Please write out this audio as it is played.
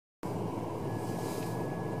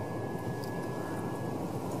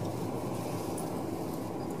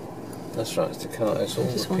That's right, it's the car. It's all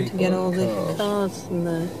I just the want to people get and all the cars. cars in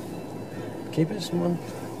there. Keep it, someone.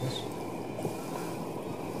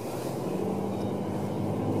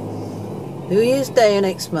 New Year's Day in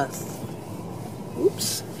Exmouth.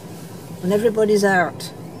 Oops. When everybody's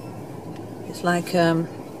out. It's like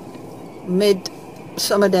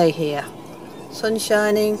mid-summer day here. Sun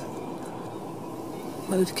shining.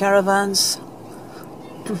 Motor caravans.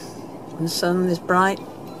 And the sun is bright.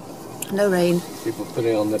 No rain. People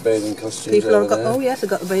putting on their bathing costumes. People have over got, there. oh yes, they've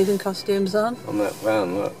got the bathing costumes on. On that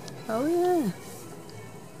van, look. Oh yeah.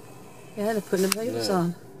 Yeah, they're putting the bathers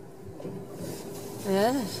on.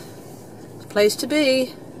 Yes. It's a place to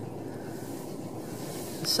be.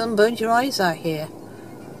 The sun burns your eyes out here.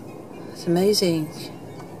 It's amazing.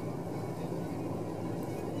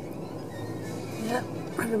 Yeah,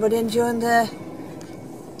 everybody enjoying their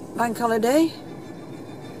bank holiday.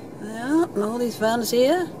 Yeah, and all these vans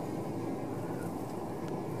here.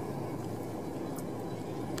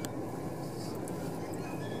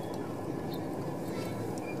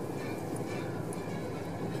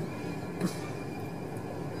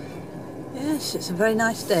 Yes, it's a very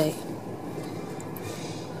nice day.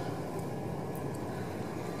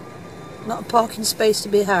 Not a parking space to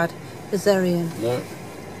be had, is there, Ian? No.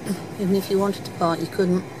 Even if you wanted to park, you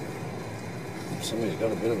couldn't. Somebody's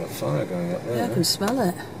got a bit of a fire going up there. Yeah, I can smell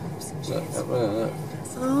it. Look, up there, look.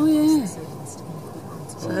 Oh, yeah.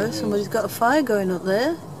 So, somebody's got a fire going up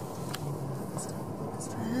there.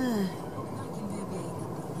 Yeah.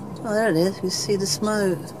 Oh, there it is. We see the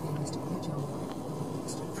smoke.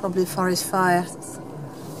 Probably a forest fire.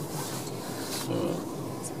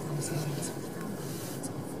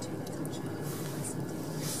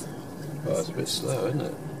 Well, it's a bit slow, isn't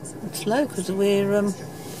it? It's slow because we're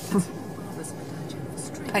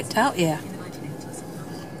packed out here.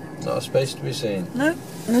 Not a space to be seen. No,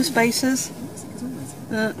 no spaces.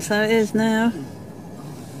 So it is now.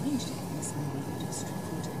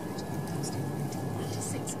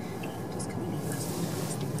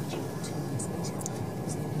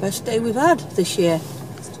 Best day we've had this year.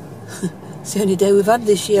 It's the only day we've had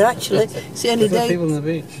this year, actually. It's the only Look at day. people on the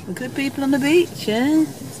beach. Good people on the beach, yeah.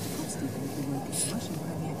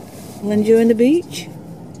 Well, enjoying the beach.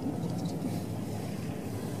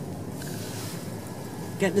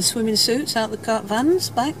 Get the swimming suits out the back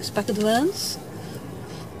of the vans.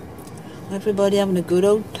 Everybody having a good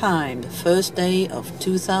old time. The first day of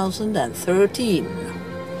 2013.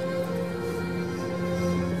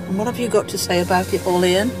 And what have you got to say about it all,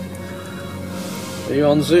 Ian? Are you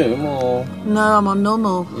on Zoom or? No, I'm on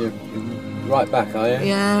normal. You're right back, are you?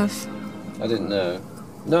 Yes. I didn't know.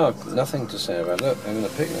 No, nothing to say about it. Look, having a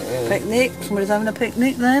picnic. Yeah. Picnic. Somebody's having a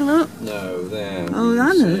picnic there, look. No, there. Oh,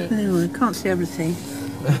 I know. Anyway, can't see everything.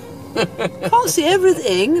 Can't see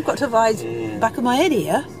everything. I've got to hide back of my head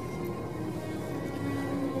here.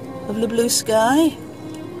 Lovely blue sky.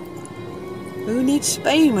 Who needs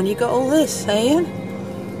Spain when you got all this, saying?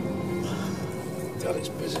 God, it's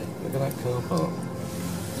busy. Look at that car park.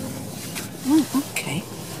 Oh, okay.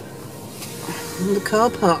 In the car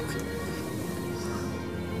park.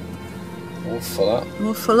 All full up.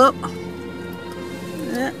 All full up.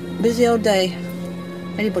 Yeah, busy old day.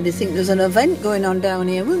 Anybody think there's an event going on down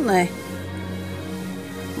here, wouldn't they?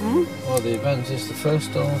 Well, the event is the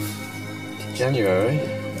 1st of January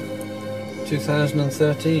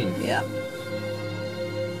 2013. Yeah.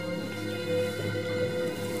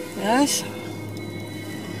 Yes.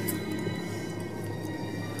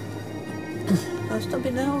 I'll stop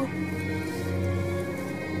it now.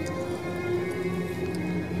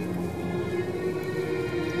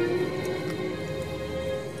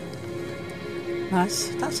 Nice.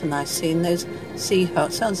 That's a nice scene. Those sea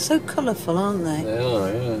huts sound so colourful, aren't they? They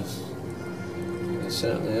are, yes. They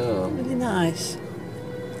certainly are. Really nice.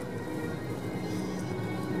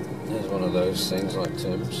 There's one of those things like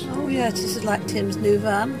Tim's. Oh yeah, this is like Tim's new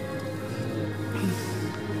van.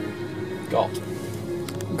 Got.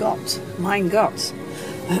 Mine got.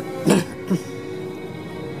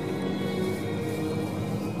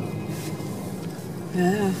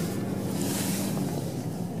 Yeah.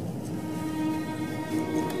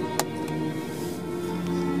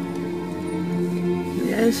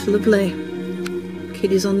 Yes, lovely.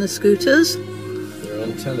 Kiddies on the scooters. You're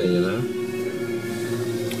on telly, you know.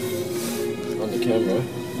 On the camera.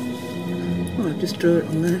 Oh, I just drew it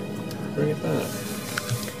on there. Bring it back.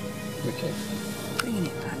 Okay. Bringing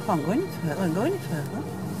it back. Oh, I'm going further. I'm going further.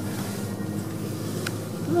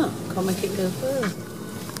 Oh, can't make it go further.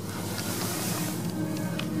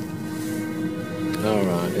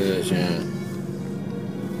 Alright, it is, yeah.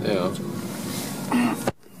 Yeah.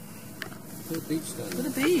 Look at the beach stand. To the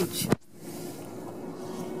beach.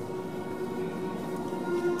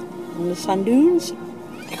 the sand dunes.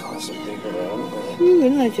 Got some people there, haven't they?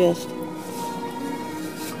 Isn't they just?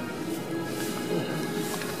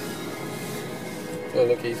 Oh,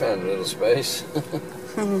 look, he found a little space.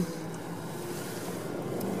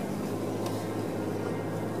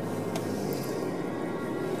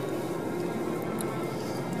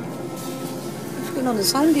 What's going on the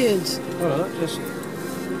sand dunes? Well, just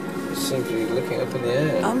seems to be looking up in the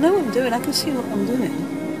air. I know what I'm doing. I can see what I'm doing.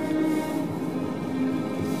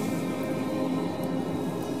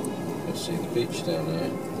 You can see the beach down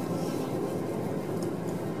there.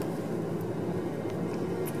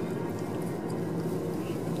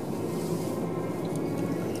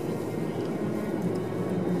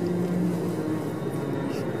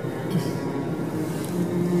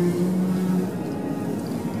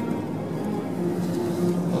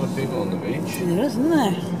 A lot of people on the beach. There is, isn't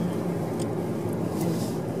there?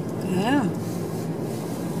 Yeah.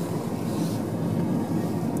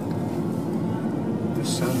 There's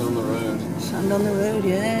sand on the road. Sand on the road,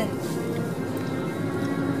 yeah.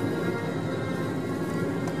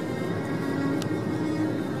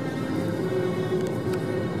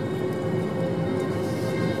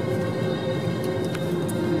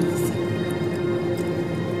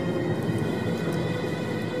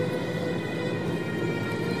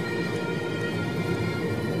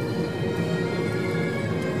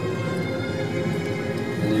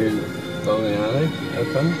 Bowling alley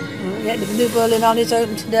open. Oh, yeah, the new bowling alley's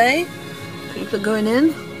open today. People are going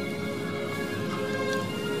in.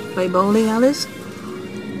 Play bowling alleys.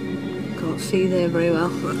 Can't see there very well,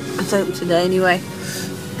 but it's open today anyway.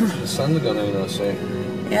 The sun has gone in, I see.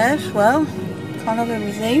 Yes, well, can't have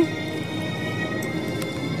everything.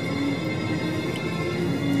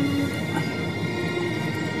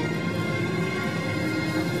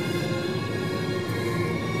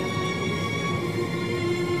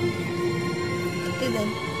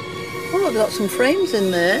 Oh, they've got some frames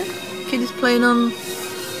in there. Kids playing on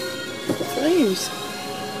frames.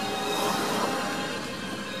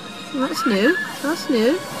 Oh, that's new. That's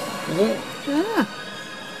new. Is it? Yeah.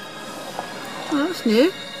 Oh, that's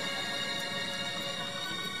new.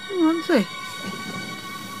 Oh, let's see.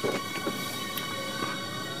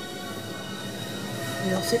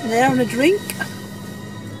 They're sitting there having a drink.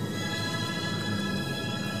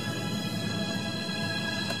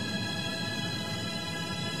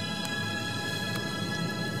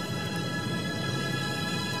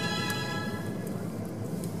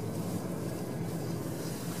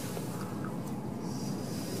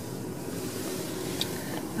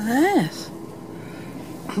 Yes.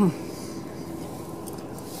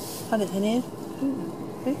 Had it in here?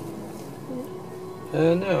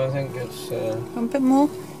 No, I think it's... A bit more?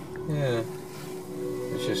 yeah.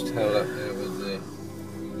 It's just held up there with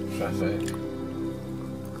the traffic.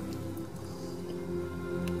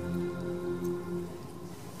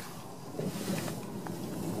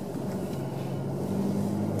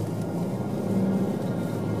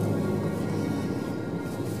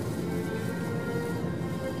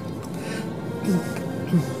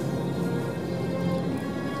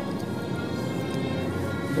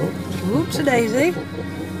 Oops, a daisy.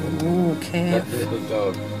 Oh, careful. That little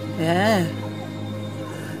dog. Yeah.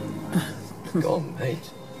 Go on, mate.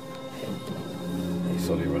 He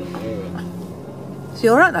thought he ran over. Is he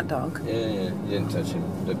alright, that dog? Yeah, he didn't touch him.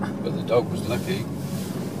 But the dog was lucky.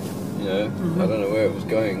 You know, I don't know where it was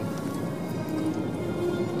going.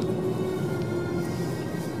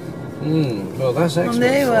 Well, that's Exmouth.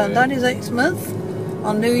 There, well, that is Exmouth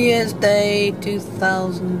on New Year's Day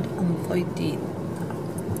 2013.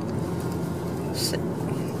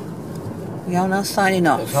 We are now signing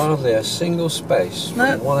off. There's hardly a single space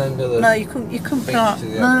from one end of the no, you couldn't park. to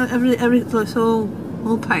the No, other. it's all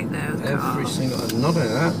packed now. Every Cars. single, not only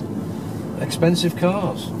that, expensive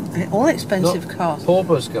cars. All expensive Not cars.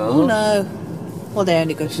 Paupers cars. Oh no. Well, they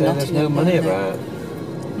only go They to say Nottingham. there's no money don't they? about.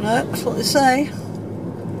 No, that's what they say.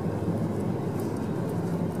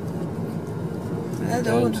 Yeah,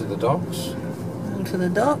 Down to the docks. Down to the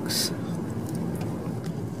docks.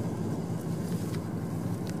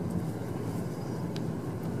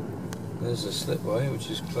 There's a slipway which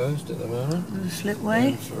is closed at the moment. There's a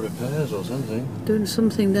slipway. For repairs or something. Doing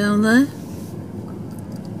something down there.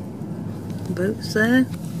 Boats there.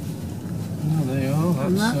 Oh, there you are.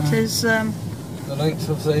 And That's that is the length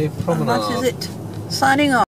of the promenade. and that is it. Signing off.